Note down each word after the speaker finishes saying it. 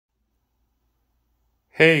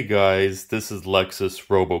Hey guys, this is Lexus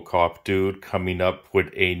Robocop Dude coming up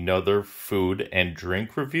with another food and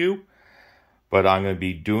drink review. But I'm going to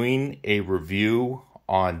be doing a review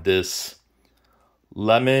on this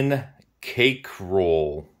lemon cake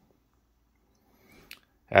roll.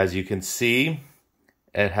 As you can see,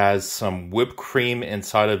 it has some whipped cream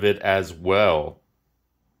inside of it as well.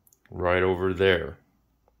 Right over there.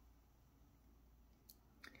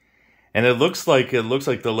 And it looks like the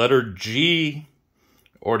letter G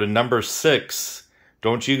or the number 6.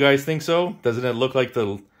 Don't you guys think so? Doesn't it look like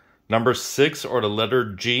the number 6 or the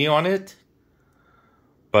letter G on it?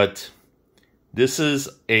 But this is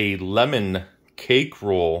a lemon cake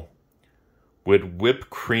roll with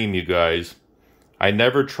whipped cream, you guys. I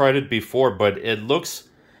never tried it before, but it looks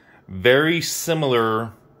very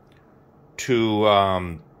similar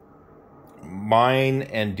to mine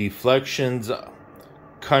and Deflection's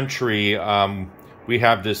country. We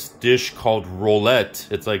have this dish called roulette.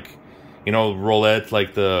 It's like, you know, roulette,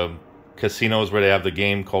 like the casinos where they have the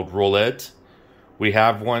game called roulette. We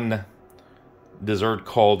have one dessert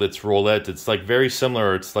called it's roulette. It's like very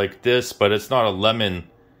similar. It's like this, but it's not a lemon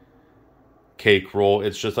cake roll.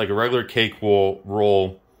 It's just like a regular cake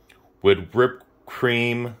roll with whipped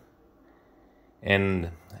cream,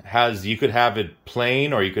 and you could have it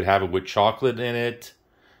plain or you could have it with chocolate in it,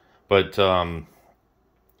 but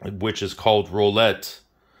which is called roulette.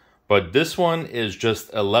 But this one is just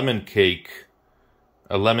a lemon cake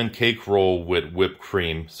roll with whipped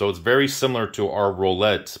cream. So it's very similar to our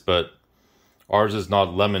roulette, but ours is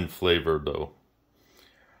not lemon flavored though.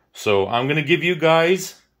 So I'm gonna give you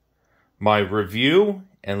guys my review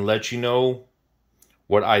and let you know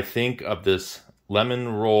what I think of this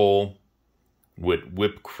lemon roll with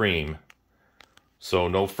whipped cream. So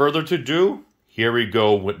no further ado, here we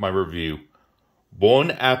go with my review.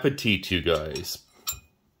 Bon appetit, you guys.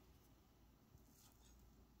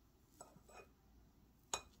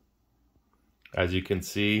 As you can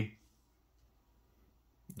see,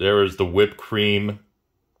 there is the whipped cream.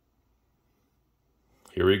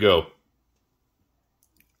 Here we go.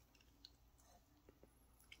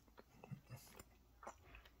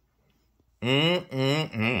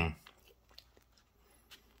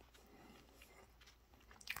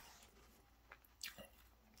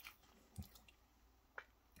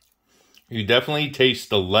 You definitely taste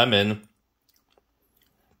the lemon.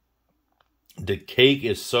 The cake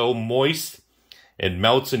is so moist, it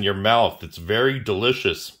melts in your mouth. It's very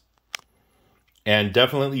delicious. And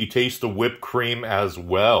definitely you taste the whipped cream as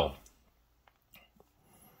well.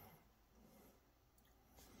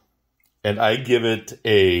 And I give it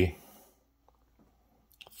a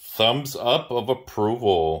thumbs up of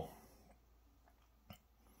approval.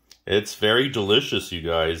 It's very delicious, you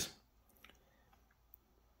guys.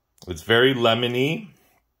 It's very lemony,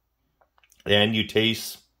 and you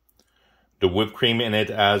taste the whipped cream in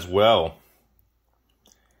it as well.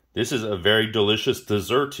 This is a very delicious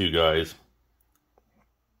dessert, you guys.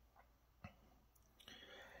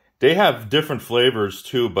 They have different flavors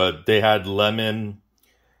too, but they had lemon.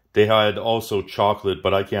 They had also chocolate,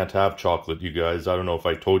 but I can't have chocolate, you guys. I don't know if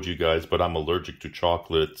I told you guys, but I'm allergic to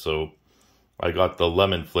chocolate, so I got the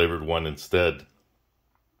lemon flavored one instead.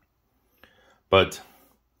 But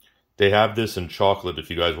they have this in chocolate if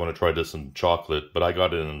you guys want to try this in chocolate, but I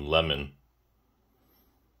got it in lemon.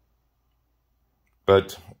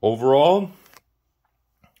 But overall,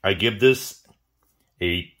 I give this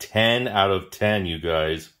a 10 out of 10, you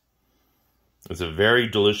guys. It's a very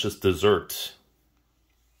delicious dessert.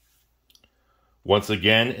 Once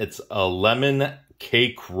again, it's a lemon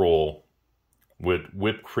cake roll with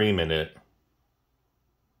whipped cream in it.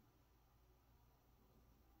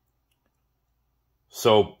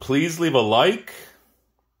 So please leave a like,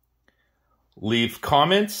 leave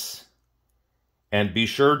comments, and be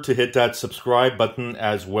sure to hit that subscribe button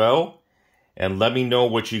as well. And let me know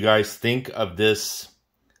what you guys think of this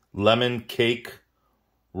lemon cake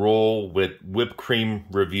roll with whipped cream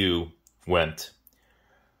review went.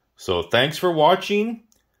 So thanks for watching.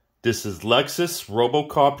 This is Lexus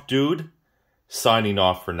Robocop Dude signing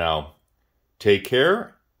off for now. Take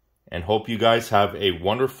care and hope you guys have a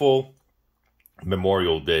wonderful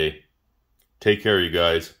Memorial Day. Take care, you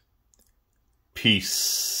guys.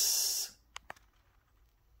 Peace.